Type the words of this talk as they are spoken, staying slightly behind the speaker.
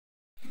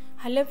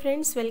Hello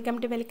friends, welcome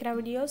to వెల్క్రా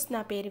videos. నా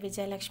పేరు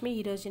విజయలక్ష్మి.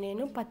 ఈరోజు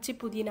నేను పచ్చి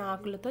పుదీనా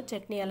ఆకులతో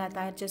చట్నీ ఎలా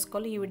తయారు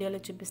చేసుకోవాలో ఈ వీడియోలో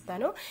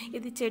చూపిస్తాను.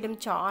 ఇది చేయడం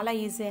చాలా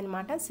ఈజీ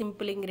అనమాట.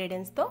 సింపుల్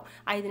ఇంగ్రీడియంట్స్తో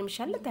 5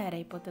 నిమిషాల్లో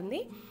తయారైపోతుంది.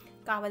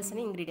 కావాల్సిన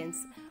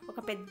ఇంగ్రీడియంట్స్: ఒక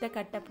పెద్ద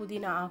కట్ట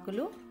పుదీనా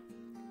ఆకులు,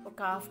 ఒక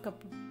హాఫ్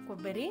కప్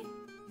కొబ్బరి,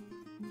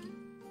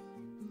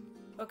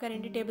 ఒక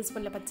 2 టేబుల్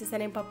స్పూన్ల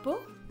పచ్చిశనగపప్పు,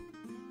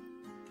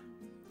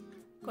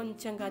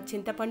 కొంచెంగా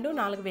చింతపండు,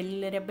 4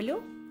 వెల్లుల్లి రెబ్బలు,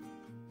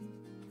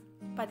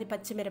 10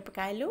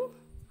 పచ్చిమిరపకాయలు,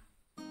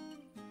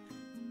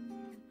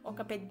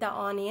 ఒక పెద్ద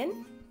ఆనియన్,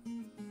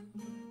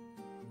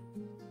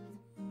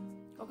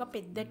 ఒక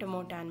పెద్ద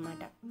టమోటా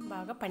అన్నమాట,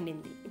 బాగా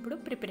పండింది. ఇప్పుడు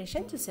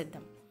ప్రిపరేషన్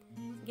చూసేద్దాం.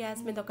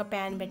 గ్యాస్ మీద ఒక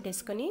ప్యాన్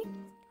పెట్టేసుకొని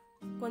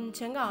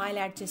కొంచెంగా ఆయిల్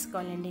యాడ్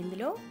చేసుకోవాలండి.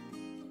 ఇందులో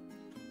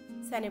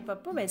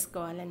శనగపప్పు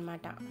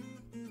వేసుకోవాలన్నమాట.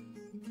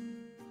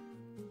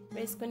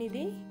 వేసుకొని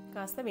ఇది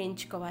కాస్త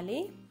వేయించుకోవాలి.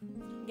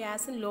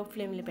 గ్యాస్ని లో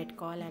ఫ్లేమ్లో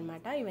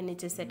పెట్టుకోవాలన్నమాట ఇవన్నీ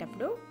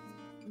చేసేటప్పుడు.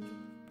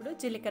 ఇప్పుడు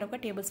జీలకర్ర ఒక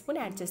టేబుల్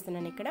స్పూన్ యాడ్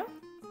చేస్తున్నాను ఇక్కడ.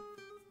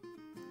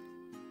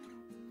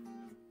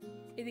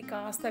 ఇది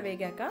కాస్త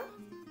వేగాక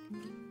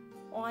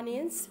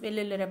ఆనియన్స్,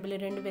 వెల్లుల్లి రెబ్బలు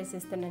 2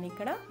 వేసేస్తున్నాను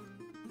ఇక్కడ.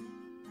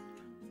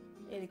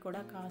 ఇది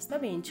కూడా కాస్త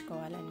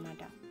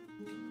వేయించుకోవాలన్నమాట.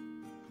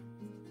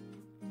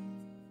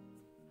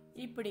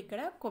 ఇప్పుడు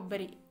ఇక్కడ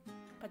కొబ్బరి,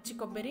 పచ్చి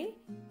కొబ్బరి,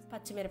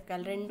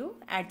 పచ్చిమిరపకాయలు 2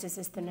 యాడ్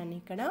చేసేస్తున్నాను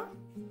ఇక్కడ.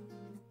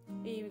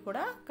 ఇవి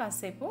కూడా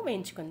కాసేపు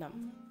వేయించుకుందాం.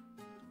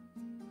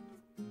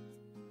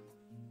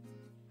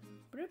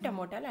 ఇప్పుడు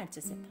టమోటాలు యాడ్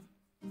చేసేద్దాం.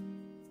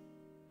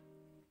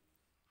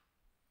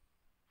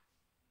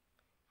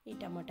 ఈ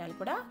టమోటాలు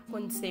కూడా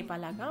కొంచెంసేపు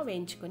అలాగా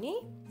వేయించుకొని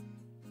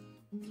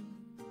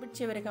ఇప్పుడు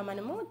చివరిగా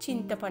మనము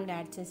చింతపండు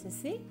యాడ్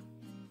చేసేసి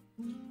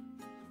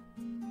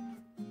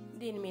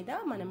దీని మీద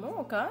మనము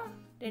ఒక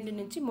 2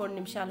 నుంచి 3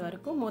 నిమిషాల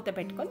వరకు మూత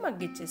పెట్టుకొని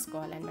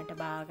మగ్గిచ్చేసుకోవాలన్నమాట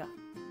బాగా.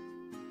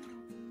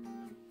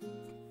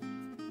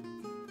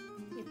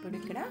 ఇప్పుడు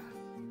ఇక్కడ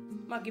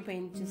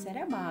మగ్గిపోయింది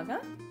చూసారా బాగా.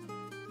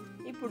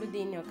 ఇప్పుడు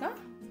దీన్ని ఒక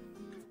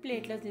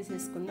ప్లేట్లో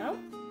తీసేసుకుందాం.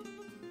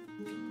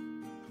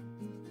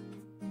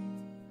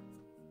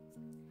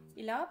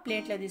 ఇలా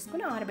ప్లేట్లో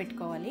తీసుకుని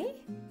ఆరబెట్టుకోవాలి.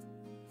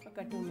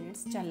 ఒక 2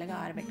 మినిట్స్ చల్లగా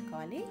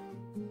ఆరబెట్టుకోవాలి.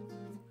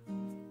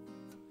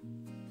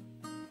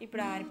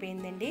 ఇప్పుడు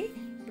ఆరిపోయిందండి.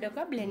 ఇప్పుడు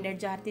ఒక బ్లెండర్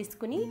జార్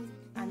తీసుకుని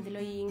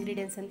అందులో ఈ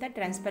ఇంగ్రీడియంట్స్ అంతా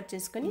ట్రాన్స్ఫర్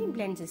చేసుకొని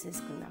బ్లెండ్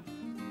చేసేసుకుందాం.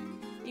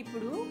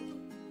 ఇప్పుడు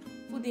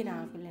పుదీనా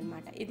ఆకులు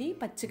అన్నమాట. ఇది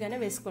పచ్చిగానే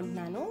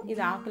వేసుకుంటున్నాను.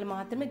 ఇది ఆకులు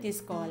మాత్రమే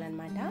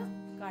తీసుకోవాలన్నమాట,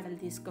 కాడలు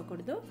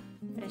తీసుకోకూడదు.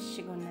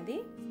 ఫ్రెష్గా ఉన్నది.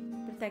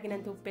 ఇప్పుడు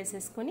తగినంత ఉప్పు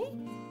వేసేసుకొని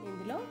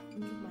ఇందులో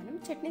మనం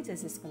చట్నీ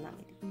చేసేసుకుందాం.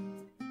 ఇది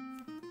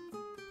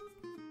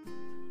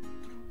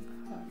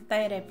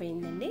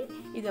తయారైపోయిందండి.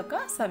 ఇది ఒక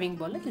సర్వింగ్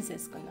బౌల్లో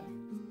తీసేసుకుందాం.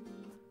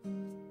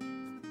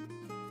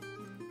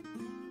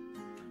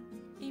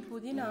 ఈ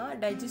పుదీనా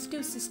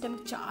డైజెస్టివ్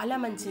సిస్టమ్కి చాలా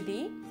మంచిది.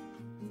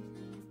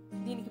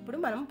 దీనికి ఇప్పుడు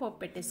మనం పోపు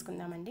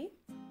పెట్టేసుకుందామండి.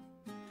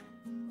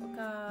 ఒక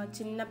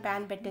చిన్న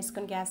ప్యాన్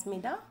పెట్టేసుకొని గ్యాస్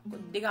మీద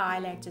కొద్దిగా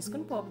ఆయిల్ యాడ్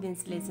చేసుకొని పోపు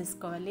దినుసులు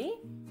వేసేసుకోవాలి.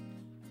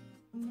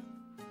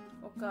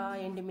 ఒక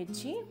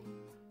ఎండుమిర్చి,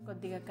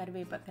 కొద్దిగా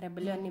కరివేపాకు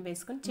రెబ్బలు అన్నీ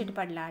వేసుకొని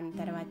చిటపడలాడిన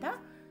తర్వాత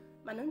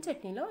మనం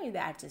చట్నీలో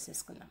ఇది యాడ్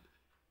చేసేసుకుందాం.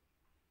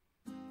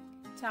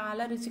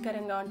 చాలా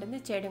రుచికరంగా ఉంటుంది.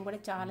 చేయడం కూడా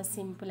చాలా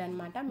సింపుల్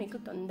అన్నమాట. మీకు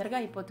తొందరగా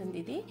అయిపోతుంది.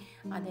 ఇది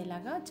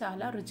అదేలాగా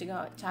చాలా రుచిగా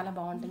చాలా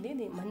బాగుంటుంది.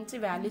 ఇది మంచి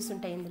వాల్యూస్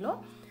ఉంటాయి ఇందులో.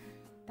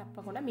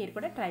 తప్పకుండా మీరు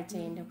కూడా ట్రై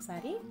చేయండి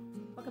ఒకసారి.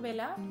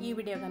 ఒకవేళ ఈ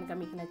వీడియో కనుక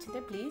మీకు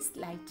నచ్చితే ప్లీజ్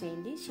లైక్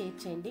చేయండి, షేర్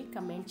చేయండి,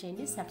 కమెంట్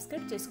చేయండి,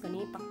 సబ్స్క్రైబ్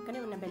చేసుకొని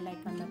పక్కనే ఉన్న బెల్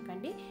ఐకాన్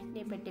నొక్కండి.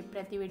 నేను పెట్టే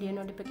ప్రతి వీడియో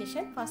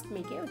నోటిఫికేషన్ ఫస్ట్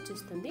మీకే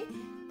వచ్చేస్తుంది.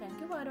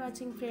 Thank you for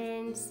watching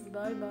friends.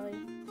 Bye bye.